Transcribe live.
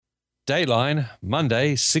Dateline,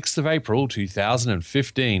 Monday, 6th of April,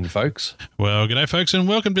 2015, folks. Well, g'day, folks, and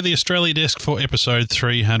welcome to the Australia Desk for episode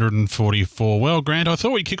 344. Well, Grant, I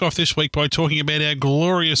thought we'd kick off this week by talking about our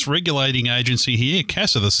glorious regulating agency here,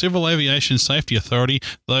 CASA, the Civil Aviation Safety Authority.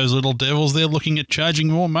 Those little devils, they're looking at charging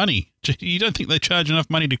more money. You don't think they charge enough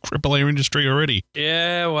money to cripple our industry already?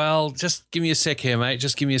 Yeah, well, just give me a sec here, mate.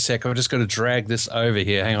 Just give me a sec. I'm just going to drag this over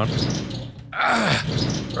here. Hang on.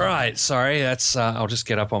 Right, sorry. That's. I'll just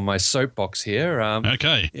get up on my soapbox here.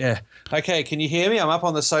 Okay. Yeah. Okay, can you hear me? I'm up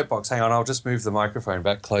on the soapbox. Hang on, I'll just move the microphone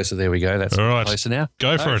back closer. There we go. That's all right. Closer now.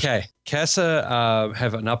 Go for it. Okay. CASA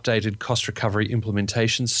have an updated cost recovery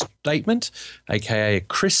implementation statement, aka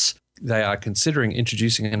CRIS. They are considering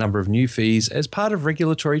introducing a number of new fees as part of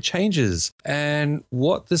regulatory changes. And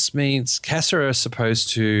what this means, CASA are supposed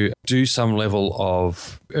to do some level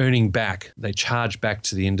of earning back. They charge back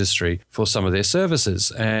to the industry for some of their services.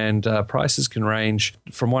 And prices can range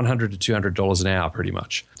from $100 to $200 an hour pretty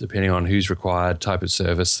much, depending on who's required, type of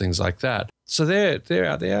service, things like that. So they're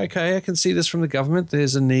out there. Okay, I can see this from the government.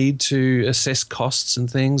 There's a need to assess costs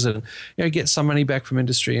and things and get some money back from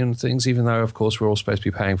industry and things, even though, of course, we're all supposed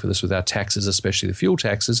to be paying for this with our taxes, especially the fuel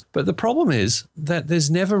taxes. But the problem is that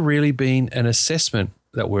there's never really been an assessment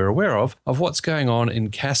that we're aware of what's going on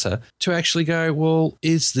in CASA to actually go, well,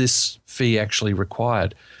 is this fee actually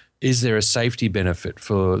required? Is there a safety benefit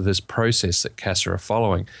for this process that CASA are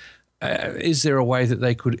following? Is there a way that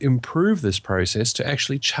they could improve this process to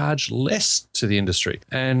actually charge less to the industry?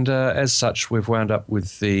 And as such, we've wound up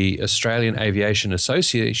with the Australian Aviation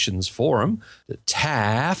Associations Forum, the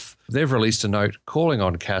TAF. They've released a note calling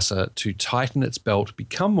on CASA to tighten its belt,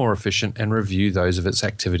 become more efficient, and review those of its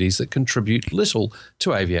activities that contribute little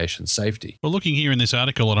to aviation safety. Well, looking here in this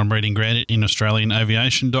article that I'm reading, Grant, in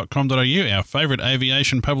australianaviation.com.au, our favourite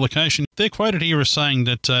aviation publication, they're quoted here as saying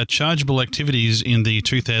that chargeable activities in the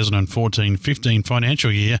 2014-15 financial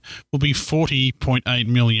year will be $40.8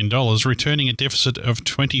 million, returning a deficit of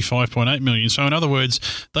 $25.8 million. So in other words,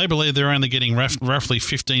 they believe they're only getting roughly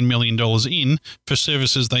 $15 million in for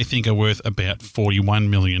services they think are worth about $41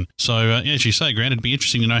 million. So as you say, Grant, it'd be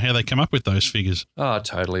interesting to know how they come up with those figures. Oh,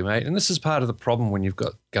 totally, mate. And this is part of the problem when you've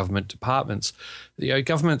got government departments.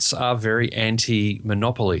 Governments are very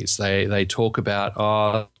anti-monopolies. They talk about,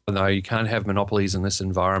 oh, no, you can't have monopolies in this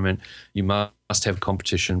environment. You must have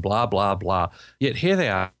competition, blah, blah, blah. Yet here they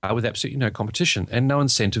are with absolutely no competition and no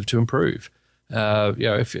incentive to improve.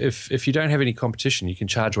 If you don't have any competition, you can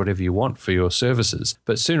charge whatever you want for your services.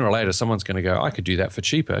 But sooner or later, someone's going to go, I could do that for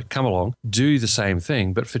cheaper. Come along, do the same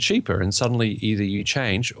thing, but for cheaper. And suddenly either you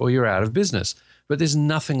change or you're out of business. But there's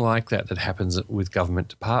nothing like that happens with government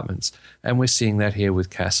departments. And we're seeing that here with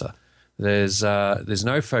CASA. There's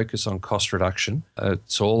no focus on cost reduction.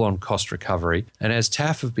 It's all on cost recovery. And as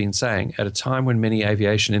TAF have been saying, at a time when many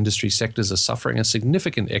aviation industry sectors are suffering a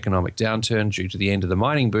significant economic downturn due to the end of the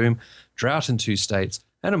mining boom, drought in 2 states,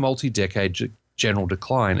 and a multi-decade general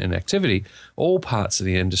decline in activity, all parts of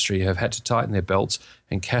the industry have had to tighten their belts,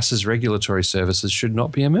 and CASA's regulatory services should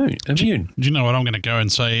not be immune. Do you know what I'm going to go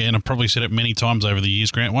and say, and I've probably said it many times over the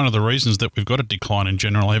years, Grant, one of the reasons that we've got a decline in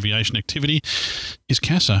general aviation activity is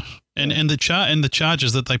CASA. And the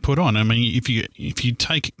charges that they put on. I mean, if you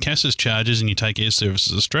take CASA's charges and you take Air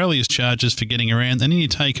Services Australia's charges for getting around, and then you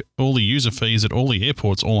take all the user fees at all the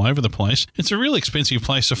airports all over the place, it's a real expensive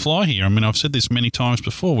place to fly here. I mean, I've said this many times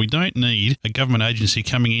before. We don't need a government agency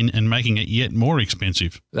coming in and making it yet more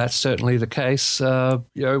expensive. That's certainly the case. A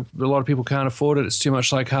lot of people can't afford it. It's too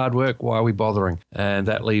much like hard work. Why are we bothering? And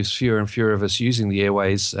that leaves fewer and fewer of us using the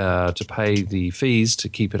airways to pay the fees to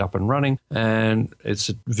keep it up and running. And it's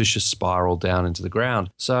a vicious spiral down into the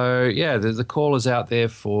ground. So, yeah, the call is out there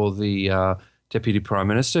for the Deputy Prime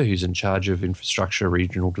Minister, who's in charge of infrastructure,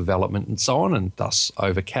 regional development and so on, and thus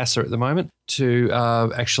over CASA at the moment, to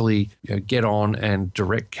actually get on and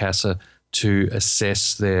direct CASA to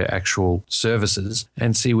assess their actual services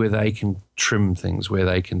and see where they can trim things, where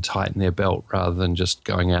they can tighten their belt rather than just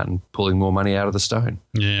going out and pulling more money out of the stone.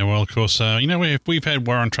 Yeah, well, of course, we've had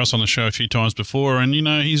Warren Truss on the show a few times before, and,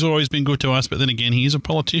 he's always been good to us, but then again, he is a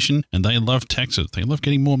politician, and they love taxes. They love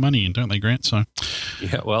getting more money in, don't they, Grant? So,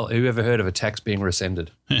 yeah, well, who ever heard of a tax being rescinded?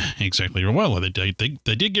 Exactly. Well, they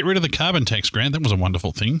did get rid of the carbon tax, Grant. That was a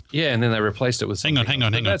wonderful thing. Yeah, and then they replaced it with something Hang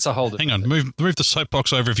on. That's a whole different thing. Move the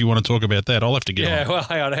soapbox over if you want to talk about that. I'll have to get on. Yeah, well,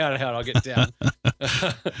 hang on. I'll get down.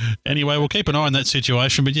 Anyway, well, keep an eye on that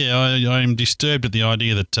situation. But yeah, I am disturbed at the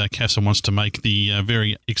idea that CASA wants to make the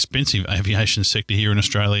very expensive aviation sector here in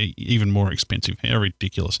Australia even more expensive. How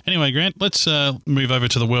ridiculous. Anyway, Grant, let's move over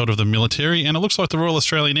to the world of the military. And it looks like the Royal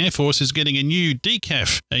Australian Air Force is getting a new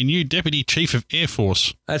DCAF, a new Deputy Chief of Air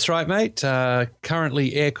Force. That's right, mate.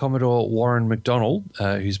 Currently, Air Commodore Warren McDonnell,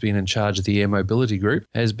 who's been in charge of the Air Mobility Group,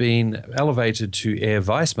 has been elevated to Air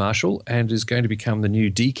Vice Marshal and is going to become the new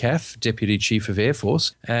DCAF, Deputy Chief of Air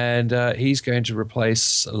Force. And he's going to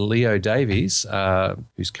replace Leo Davies,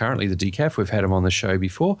 who's currently the DCAF. We've had him on the show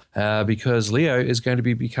before, because Leo is going to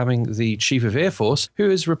be becoming the Chief of Air Force, who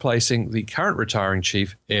is replacing the current retiring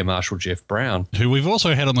Chief, Air Marshal Jeff Brown. Who we've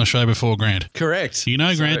also had on the show before, Grant. Correct. You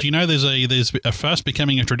know, Grant, there's a fast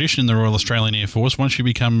becoming a tradition in the Royal Australian Air Force. Once you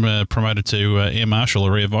become promoted to Air Marshal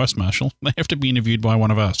or Air Vice Marshal, they have to be interviewed by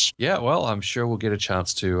one of us. Yeah, well, I'm sure we'll get a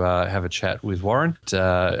chance to have a chat with Warren.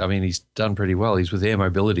 I mean, he's done pretty well. He's with Air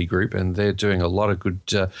Mobility Group, and they're doing a lot of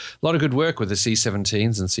good work with the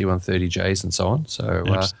C-17s and C-130Js and so on. So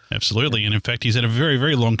absolutely, and in fact, he's had a very,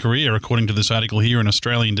 very long career, according to this article here in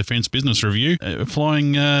Australian Defence Business Review,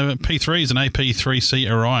 flying P3s and AP3C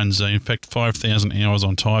Orions. In fact, 5,000 hours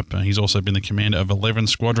on type. He's also been the commander of 11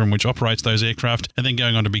 Squadron, which operates those aircraft, and then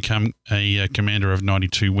going on to become a commander of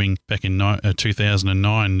 92 Wing back in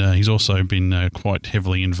 2009. He's also been quite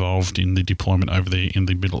heavily involved in the deployment over there in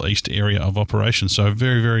the Middle East area of operations. So a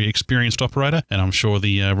very, very experienced operator, and I'm sure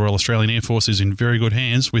the Royal Australian Air Force is in very good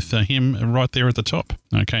hands with him right there at the top.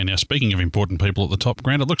 Okay, now speaking of important people at the top,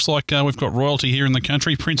 Grant, it looks like we've got royalty here in the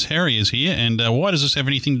country. Prince Harry is here, and why does this have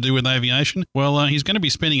anything to do with aviation? Well, he's going to be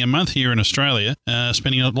spending a month here in Australia,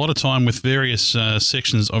 spending a lot of time with various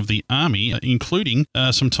sections of the Army, including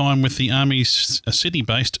some time with the Army's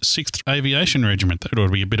Sydney-based 6th Aviation Regiment. That ought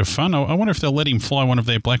to be a bit of fun. I wonder if they'll let him fly one of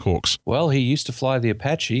their Black Hawks. Well, he used to fly the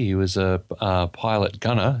Apache. He was a pilot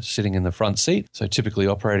gunner sitting in the front seat, so typically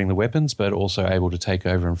operating the weapons, but also able to take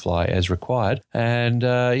over and fly as required. And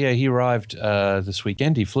he arrived this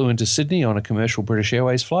weekend. He flew into Sydney on a commercial British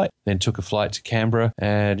Airways flight, then took a flight to Canberra,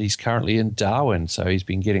 and he's currently in Darwin. So he's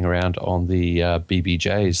been getting around on the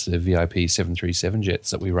BBJs, the VIP 737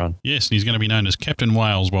 jets that we run. Yes, and he's going to be known as Captain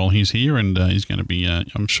Wales while he's here, and he's going to be,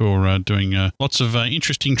 I'm sure, doing lots of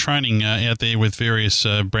interesting training out there with various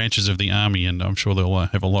branches of the Army, and I'm sure they'll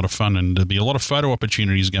have a lot of fun, and there'll be a lot of photo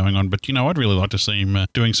opportunities going on. But, I'd really like to see him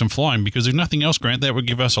doing some flying, because if nothing else, Grant, that would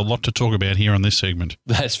give us a lot to talk about here on this segment.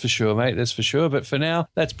 That's for sure, mate. That's for sure. But for now,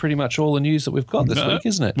 that's pretty much all the news that we've got this week,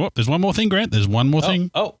 isn't it? Well, there's one more thing, Grant. There's one more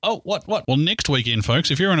thing. What? Well, next weekend,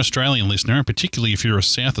 folks, if you're an Australian listener, and particularly if you're a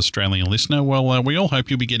South Australian listener, well, we all hope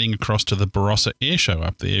you'll be getting across to the Barossa Air Show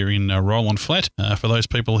up there in Roland Flat. For those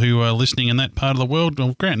people who are listening in that part of the world,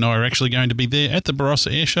 well, Grant and I are actually going to be there at the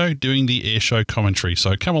Barossa Air Show doing the air show commentary.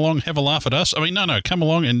 So come along, have a laugh at us. Come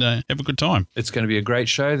along and have a good time. It's going to be a great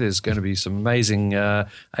show. There's going to be some amazing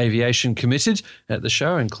aviation committed at the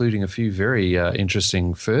show, including a few very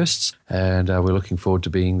interesting firsts, and we're looking forward to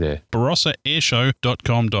being there.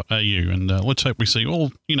 BarossaAirshow.com.au, and let's hope we see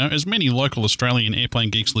all, as many local Australian Airplane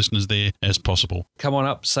Geeks listeners there as possible. Come on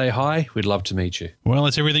up, say hi. We'd love to meet you. Well,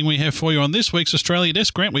 that's everything we have for you on this week's Australia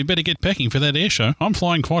Desk. Grant, we better get packing for that air show. I'm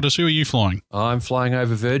flying Qantas. Who are you flying? I'm flying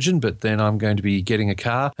over Virgin, but then I'm going to be getting a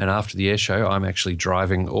car, and after the air show, I'm actually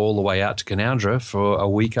driving all the way out to Canowindra for a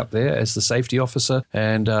week up there as the safety officer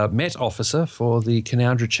and Met officer for the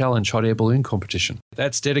Canowindra Challenge hot air balloon competition.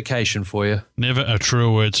 That's dedication for you. Never a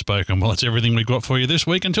truer word spoken. Well, that's everything we've got for you this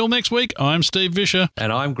week. Until next week, I'm Steve Vischer.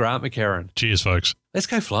 And I'm Grant McHerron. Cheers, folks. Let's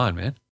go flying, man.